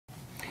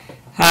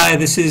Hi,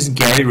 this is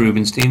Gary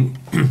Rubenstein,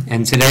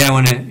 and today I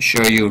want to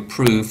show you a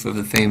proof of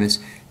the famous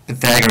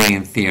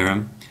Pythagorean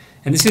Theorem.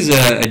 And this is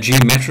a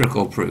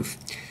geometrical proof,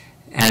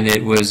 and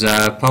it was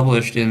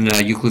published in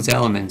Euclid's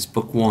Elements,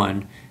 Book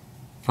 1,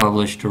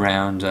 published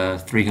around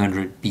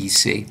 300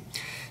 BC.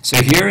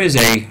 So here is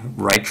a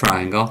right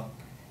triangle,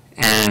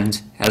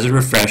 and as a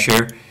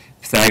refresher,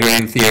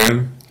 Pythagorean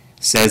Theorem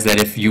says that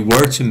if you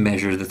were to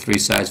measure the three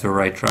sides of a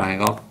right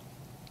triangle,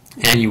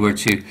 and you were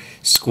to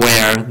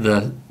square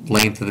the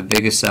length of the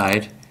biggest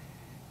side,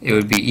 it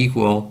would be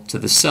equal to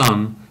the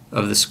sum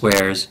of the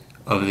squares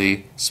of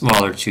the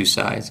smaller two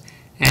sides.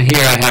 And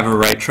here I have a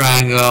right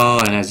triangle,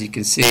 and as you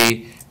can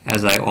see,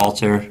 as I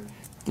alter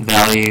the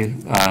value,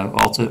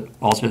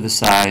 alter the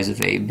size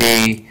of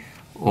AB,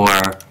 or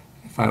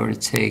if I were to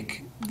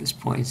take this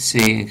point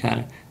C and kind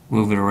of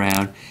move it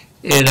around,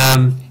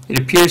 it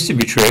appears to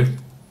be true.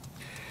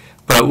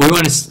 But we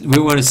want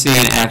to see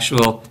an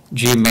actual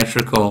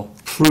geometrical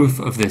proof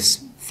of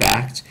this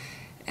fact,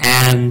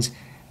 and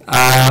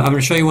I'm going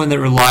to show you one that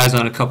relies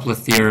on a couple of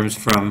theorems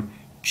from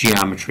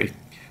geometry.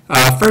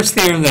 First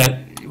theorem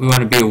that we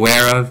want to be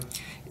aware of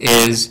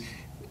is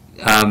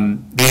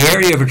the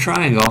area of a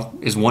triangle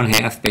is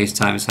 1/2 base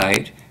times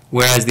height,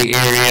 whereas the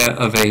area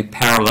of a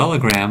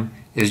parallelogram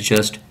is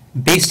just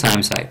base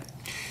times height.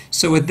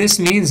 So what this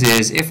means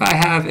is if I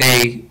have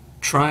a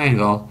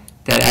triangle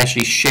that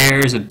actually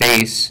shares a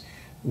base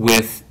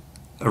with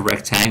a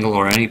rectangle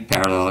or any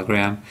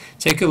parallelogram,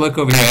 take a look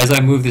over here. As I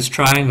move this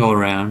triangle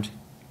around,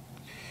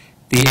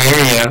 the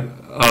area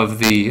of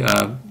the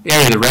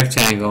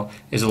rectangle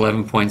is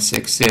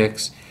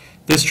 11.66.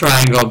 This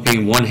triangle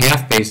being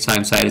 1/2 base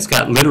times height, it's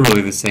got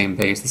literally the same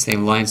base, the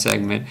same line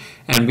segment,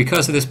 and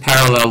because of this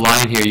parallel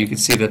line here, you can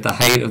see that the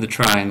height of the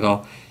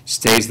triangle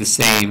stays the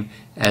same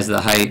as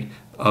the height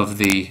of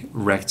the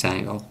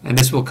rectangle, and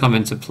this will come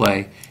into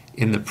play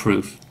in the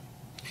proof.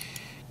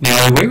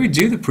 Now, the way we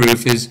do the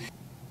proof is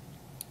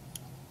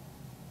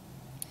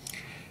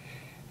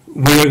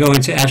we are going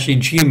to actually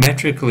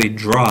geometrically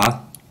draw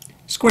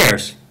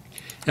squares.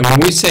 And when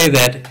we say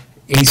that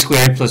a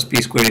squared plus b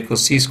squared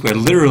equals c squared,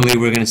 literally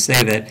we're going to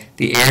say that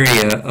the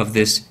area of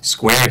this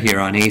square here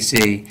on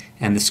AC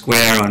and the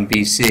square on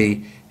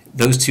BC,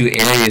 those two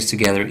areas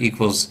together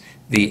equals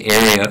the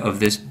area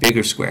of this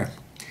bigger square.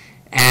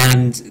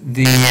 And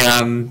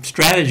the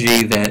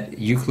strategy that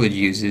Euclid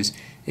uses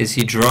is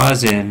he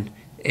draws in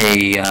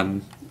a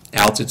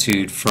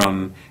altitude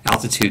from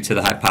altitude to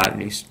the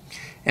hypotenuse.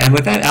 And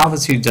what that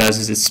altitude does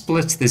is it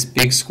splits this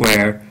big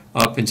square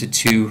up into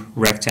two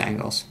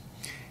rectangles.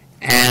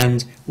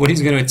 And what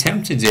he's going to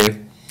attempt to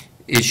do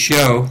is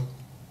show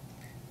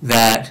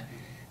that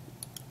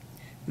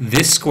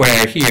this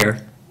square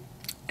here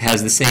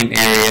has the same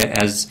area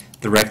as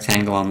the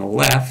rectangle on the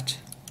left,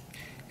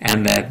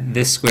 and that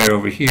this square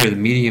over here, the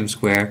medium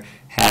square,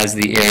 has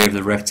the area of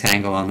the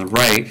rectangle on the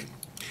right,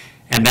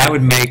 and that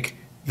would make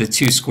the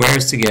two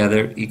squares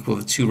together equal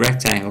the two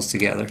rectangles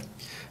together.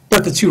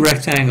 But the two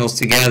rectangles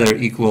together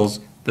equals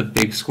the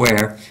big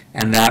square,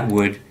 and that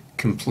would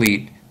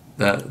complete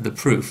the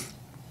proof.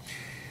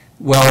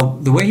 Well,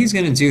 the way he's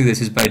going to do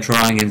this is by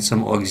drawing in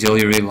some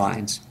auxiliary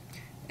lines.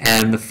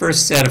 And the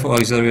first set of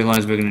auxiliary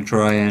lines we're going to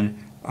draw in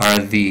are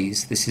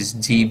these. This is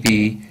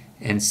DB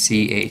and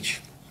CH.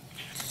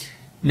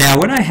 Now,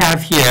 what I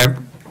have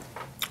here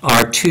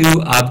are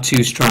two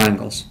obtuse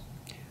triangles.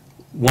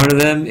 One of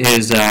them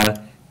is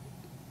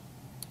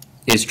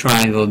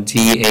triangle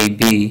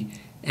DAB,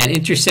 and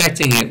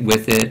intersecting it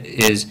with it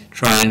is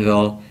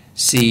triangle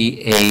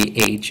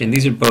CAH, and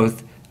these are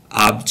both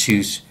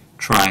obtuse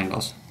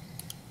triangles.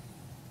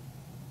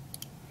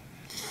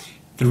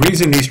 The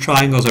reason these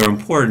triangles are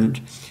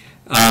important,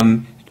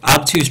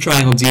 obtuse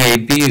triangle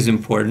DAB is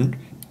important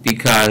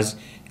because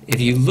if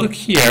you look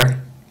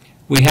here,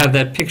 we have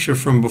that picture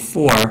from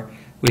before.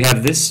 We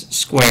have this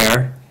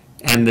square,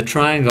 and the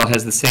triangle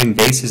has the same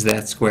base as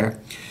that square.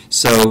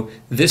 So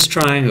this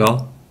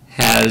triangle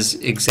has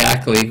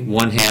exactly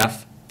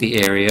 1/2 the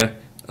area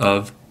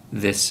of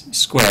this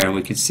square, and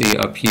we can see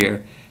up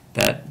here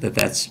that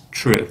that's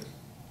true.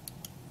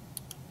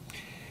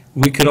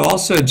 We could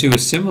also do a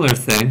similar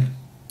thing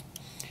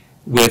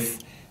with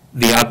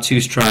the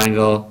obtuse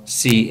triangle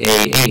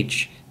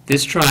CAH.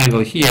 This triangle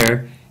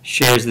here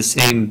shares the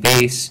same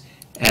base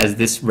as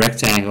this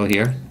rectangle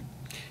here,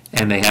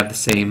 and they have the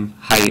same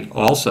height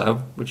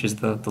also, which is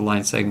the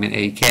line segment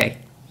AK.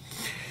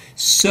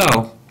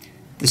 So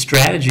the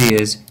strategy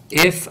is,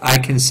 if I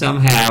can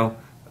somehow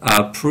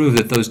prove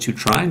that those two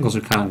triangles are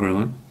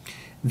congruent,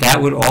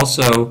 that would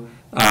also,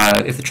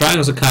 if the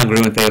triangles are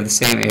congruent, they have the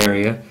same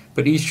area,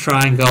 but each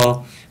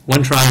triangle,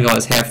 one triangle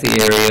has half the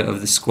area of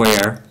the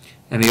square,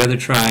 and the other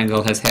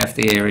triangle has half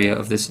the area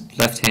of this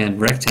left-hand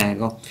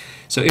rectangle.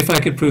 So if I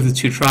could prove the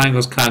two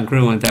triangles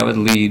congruent, that would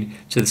lead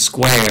to the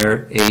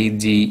square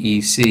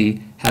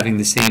ADEC having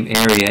the same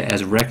area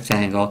as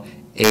rectangle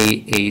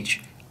AHIK.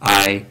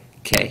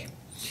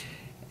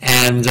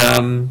 And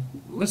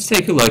let's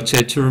take a look.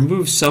 To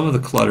remove some of the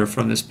clutter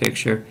from this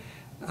picture,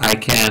 I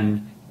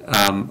can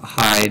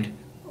hide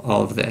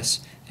all of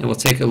this. and we'll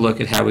take a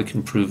look at how we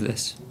can prove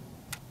this.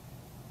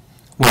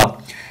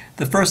 Well,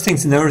 the first thing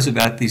to notice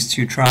about these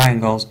two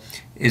triangles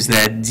is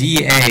that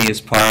DA is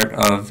part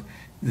of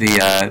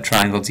the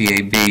triangle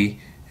DAB,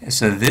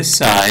 so this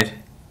side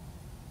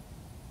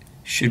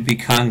should be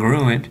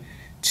congruent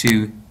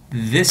to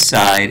this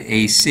side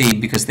AC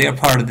because they are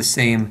part of the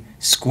same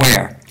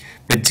square.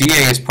 But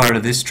DA is part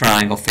of this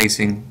triangle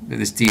facing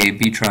this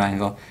DAB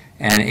triangle,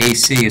 and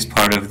AC is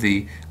part of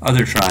the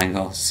other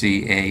triangle,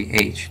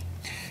 CAH.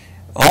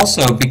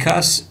 Also,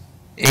 because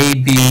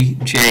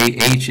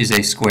ABJH is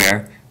a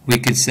square, we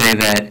could say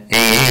that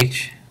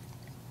AH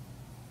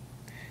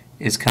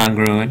is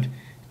congruent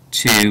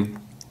to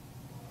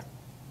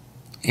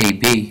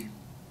AB.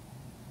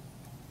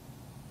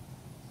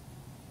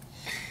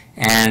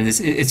 And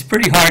it's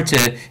pretty hard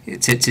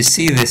to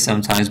see this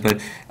sometimes, but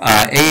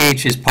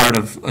AH is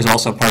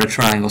also part of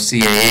triangle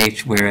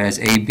CAH, whereas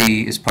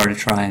AB is part of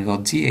triangle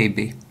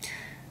DAB.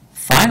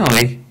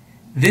 Finally,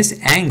 this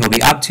angle,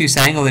 the obtuse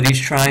angle that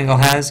each triangle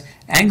has,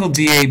 angle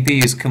DAB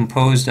is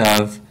composed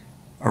of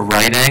a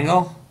right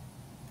angle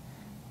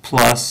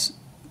plus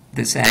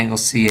this angle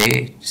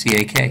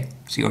CAK,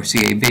 or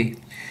CAB.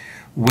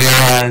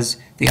 Whereas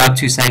the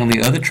obtuse angle in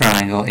the other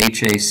triangle,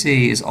 HAC,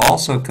 is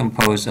also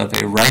composed of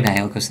a right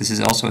angle, because this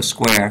is also a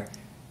square,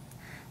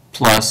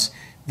 plus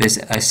this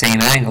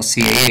same angle,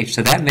 CAH.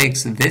 So that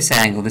makes this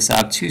angle, this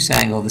obtuse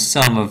angle, the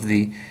sum of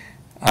the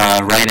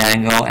right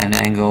angle and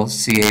angle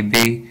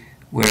CAB,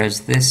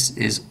 whereas this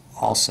is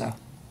also.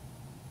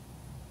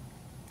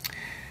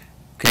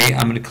 Okay,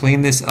 I'm going to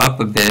clean this up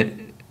a bit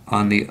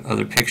on the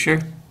other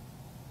picture.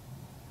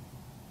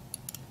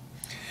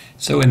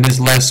 So in this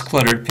less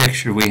cluttered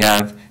picture, we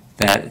have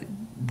that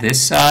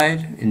this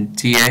side in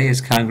DA is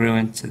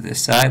congruent to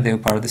this side. They are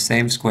part of the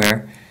same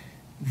square.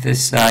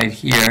 This side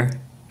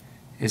here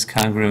is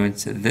congruent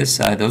to this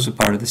side. Those are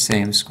part of the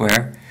same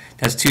square.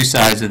 That's two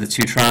sides of the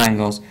two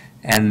triangles.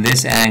 And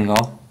this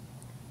angle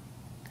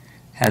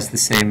has the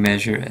same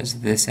measure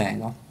as this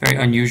angle. Very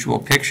unusual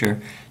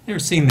picture. Never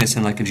seen this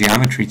in like a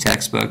geometry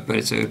textbook, but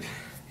it's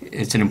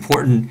an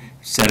important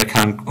set of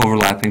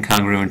overlapping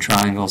congruent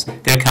triangles.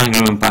 They're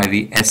congruent by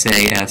the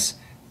SAS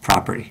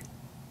property.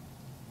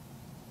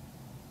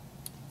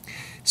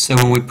 So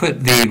when we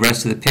put the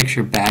rest of the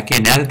picture back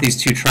in, now that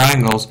these two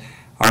triangles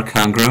are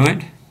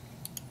congruent,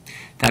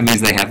 that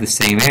means they have the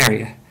same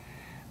area.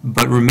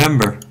 But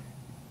remember,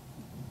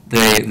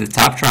 the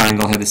top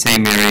triangle had the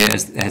same area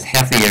as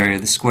half the area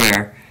of the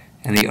square,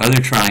 and the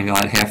other triangle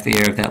had half the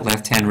area of that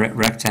left-hand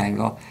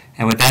rectangle.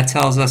 And what that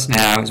tells us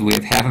now is we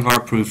have half of our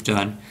proof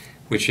done,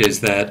 which is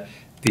that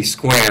the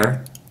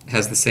square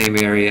has the same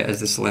area as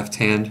this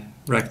left-hand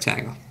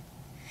rectangle.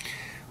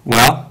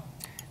 Well,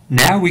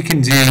 now we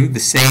can do the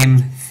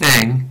same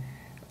thing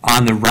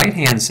on the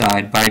right-hand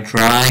side by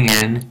drawing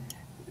in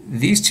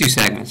these two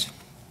segments.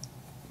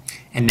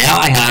 And now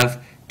I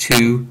have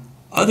two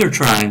other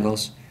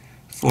triangles.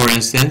 For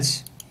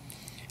instance,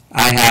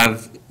 I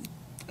have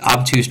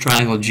obtuse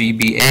triangle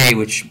GBA,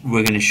 which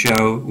we're going to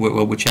show,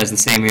 which has the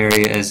same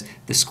area as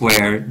the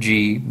square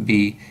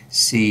GBCF.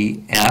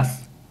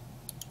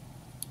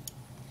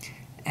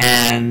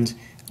 And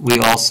we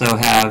also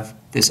have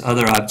this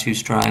other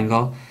obtuse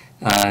triangle,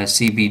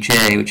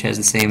 CBJ, which has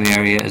the same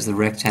area as the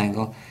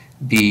rectangle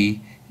BJIK.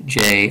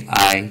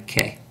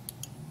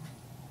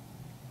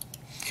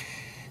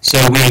 So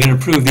we are going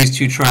to prove these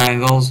two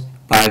triangles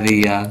by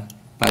the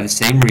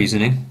same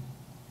reasoning.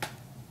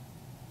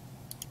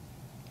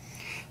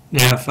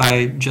 Now, if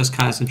I just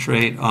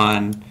concentrate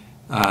on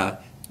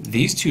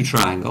these two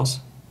triangles,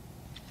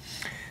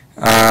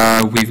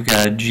 we've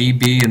got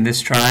GB in this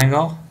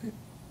triangle,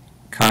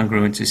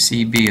 congruent to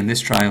CB in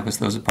this triangle because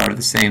those are part of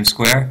the same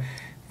square.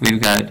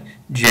 We've got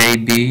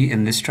JB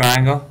in this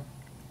triangle,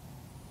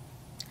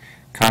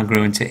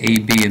 congruent to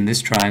AB in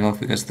this triangle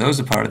because those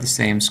are part of the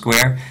same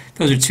square.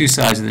 Those are two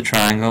sides of the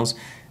triangles.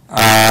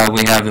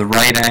 We have the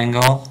right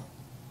angle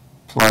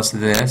plus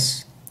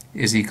this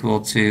is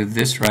equal to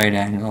this right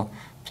angle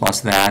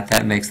plus that.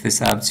 That makes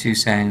this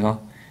obtuse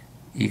angle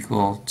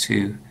equal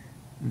to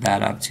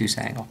that obtuse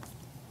angle.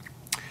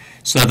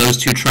 So those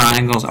two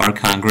triangles are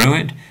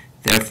congruent,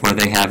 therefore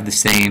they have the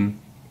same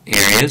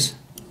areas.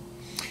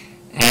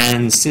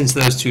 And since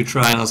those two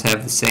triangles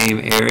have the same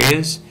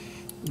areas,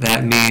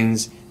 that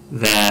means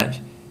that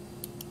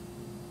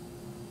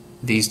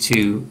these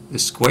two, the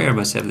square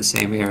must have the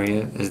same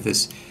area as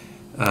this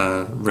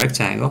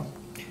rectangle.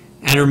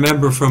 And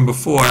remember from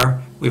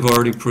before, we've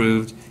already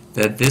proved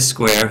that this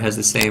square has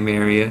the same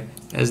area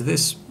as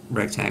this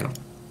rectangle.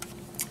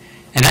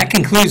 And that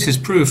concludes his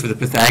proof of the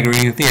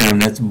Pythagorean Theorem.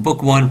 That's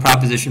Book 1,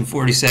 Proposition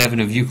 47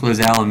 of Euclid's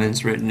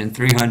Elements, written in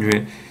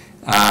 300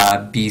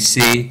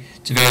 BC.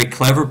 It's a very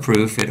clever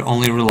proof. It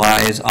only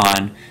relies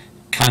on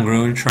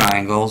congruent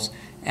triangles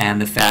and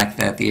the fact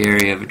that the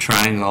area of a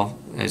triangle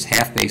is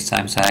half base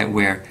times height,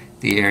 where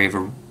the area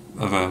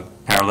of a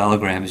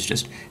parallelogram is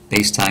just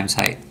base times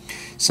height.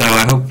 So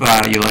I hope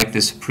you like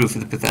this proof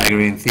of the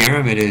Pythagorean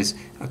Theorem. It is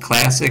a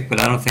classic,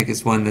 but I don't think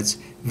it's one that's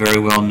very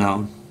well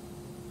known.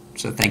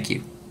 So thank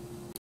you.